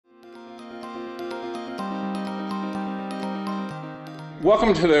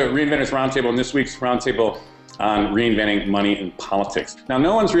Welcome to the Reinventors Roundtable, and this week's Roundtable on reinventing money in politics. Now,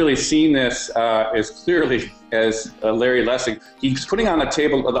 no one's really seen this as clearly as Larry Lessig. He's putting on the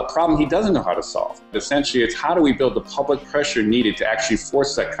table the problem he doesn't know how to solve. Essentially, it's how do we build the public pressure needed to actually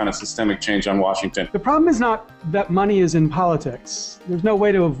force that kind of systemic change on Washington. The problem is not that money is in politics. There's no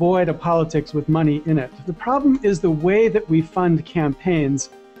way to avoid a politics with money in it. The problem is the way that we fund campaigns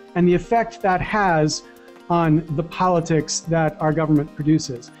and the effect that has on the politics that our government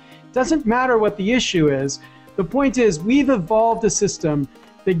produces. It doesn't matter what the issue is. The point is, we've evolved a system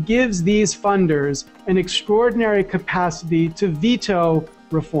that gives these funders an extraordinary capacity to veto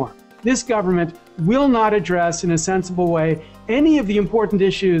reform. This government will not address in a sensible way any of the important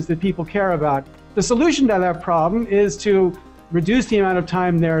issues that people care about. The solution to that problem is to reduce the amount of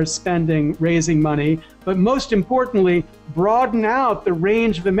time they're spending raising money, but most importantly, broaden out the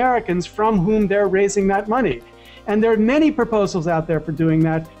range of Americans from whom they're raising that money. And there are many proposals out there for doing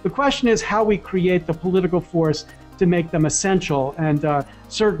that. The question is how we create the political force to make them essential and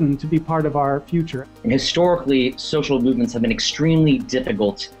certain to be part of our future. And historically, social movements have been extremely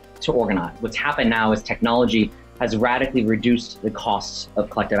difficult to organize. What's happened now is technology has radically reduced the costs of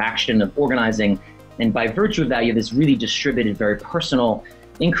collective action, of organizing, and by virtue of that, you have this really distributed, very personal,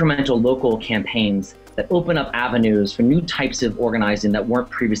 incremental local campaigns that open up avenues for new types of organizing that weren't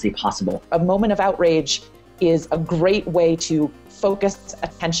previously possible. A moment of outrage is a great way to focus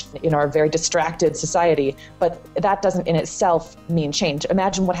attention in our very distracted society, but that doesn't in itself mean change.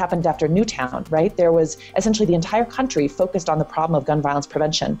 Imagine what happened after Newtown, right? There was essentially the entire country focused on the problem of gun violence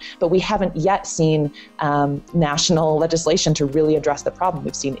prevention, but we haven't yet seen national legislation to really address the problem.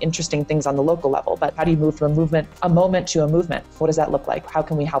 We've seen interesting things on the local level, but how do you move from a moment to a movement? What does that look like? How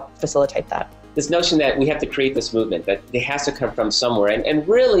can we help facilitate that? This notion that we have to create this movement, that it has to come from somewhere, and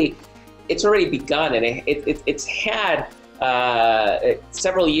really, it's already begun, and it's had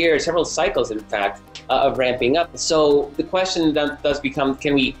several years, several cycles, in fact, of ramping up. So the question does become,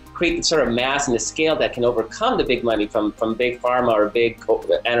 can we create the sort of mass and the scale that can overcome the big money from big pharma or big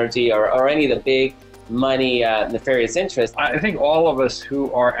energy or any of the big money nefarious interests? I think all of us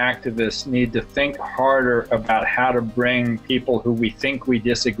who are activists need to think harder about how to bring people who we think we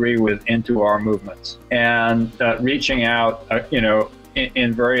disagree with into our movements, and reaching out,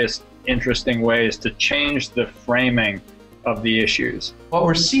 in various interesting ways to change the framing of the issues. What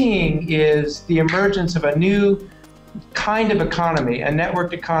we're seeing is the emergence of a new kind of economy, a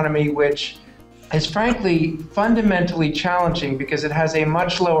networked economy, which is frankly fundamentally challenging because it has a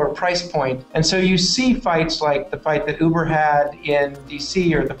much lower price point. And so you see fights like the fight that Uber had in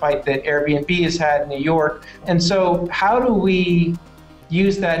DC or the fight that Airbnb has had in New York. And so how do we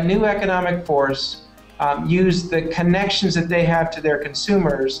use that new economic force, use the connections that they have to their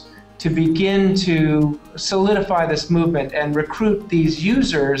consumers to begin to solidify this movement and recruit these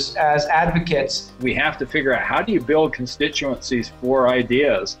users as advocates? We have to figure out, how do you build constituencies for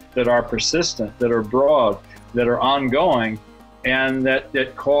ideas that are persistent, that are broad, that are ongoing, and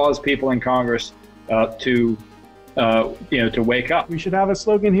that cause people in Congress to wake up. We should have a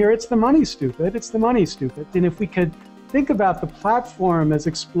slogan here: it's the money, stupid. It's the money, stupid. And if we could think about the platform as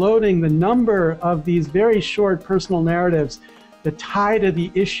exploding the number of these very short personal narratives that tie to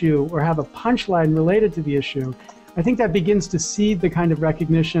the issue or have a punchline related to the issue, I think that begins to seed the kind of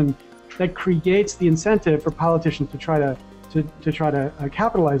recognition that creates the incentive for politicians to try to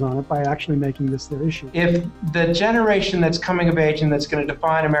capitalize on it by actually making this their issue. If the generation that's coming of age and that's going to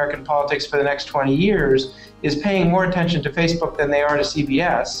define American politics for the next 20 years is paying more attention to Facebook than they are to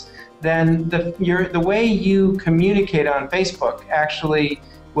CBS, then the way you communicate on Facebook actually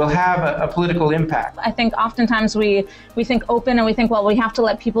will have a political impact. I think oftentimes we think open and we think, well, we have to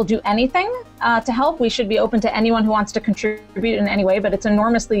let people do anything to help. We should be open to anyone who wants to contribute in any way, but it's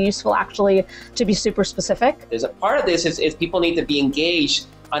enormously useful actually to be super specific. There's a part of this is people need to be engaged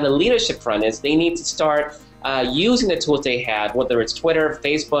on the leadership front. Is they need to start using the tools they have, whether it's Twitter,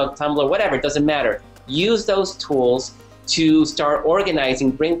 Facebook, Tumblr, whatever, it doesn't matter. Use those tools to start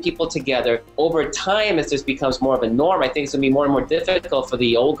organizing, bring people together. Over time, as this becomes more of a norm, I think it's going to be more and more difficult for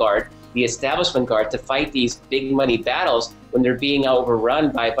the old guard, the establishment guard, to fight these big money battles when they're being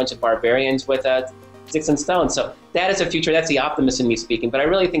overrun by a bunch of barbarians with sticks and stones. So that is a future, that's the optimist in me speaking, but I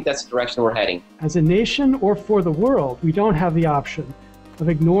really think that's the direction we're heading. As a nation or for the world, we don't have the option of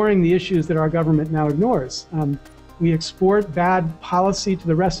ignoring the issues that our government now ignores. We export bad policy to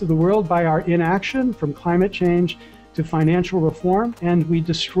the rest of the world by our inaction, from climate change to financial reform, and we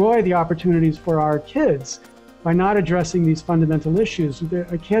destroy the opportunities for our kids by not addressing these fundamental issues.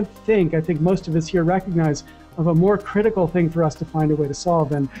 I think most of us here recognize of a more critical thing for us to find a way to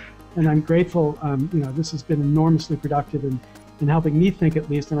solve, and I'm grateful, this has been enormously productive and helping me think at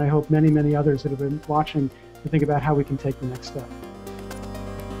least, and I hope many, many others that have been watching to think about how we can take the next step.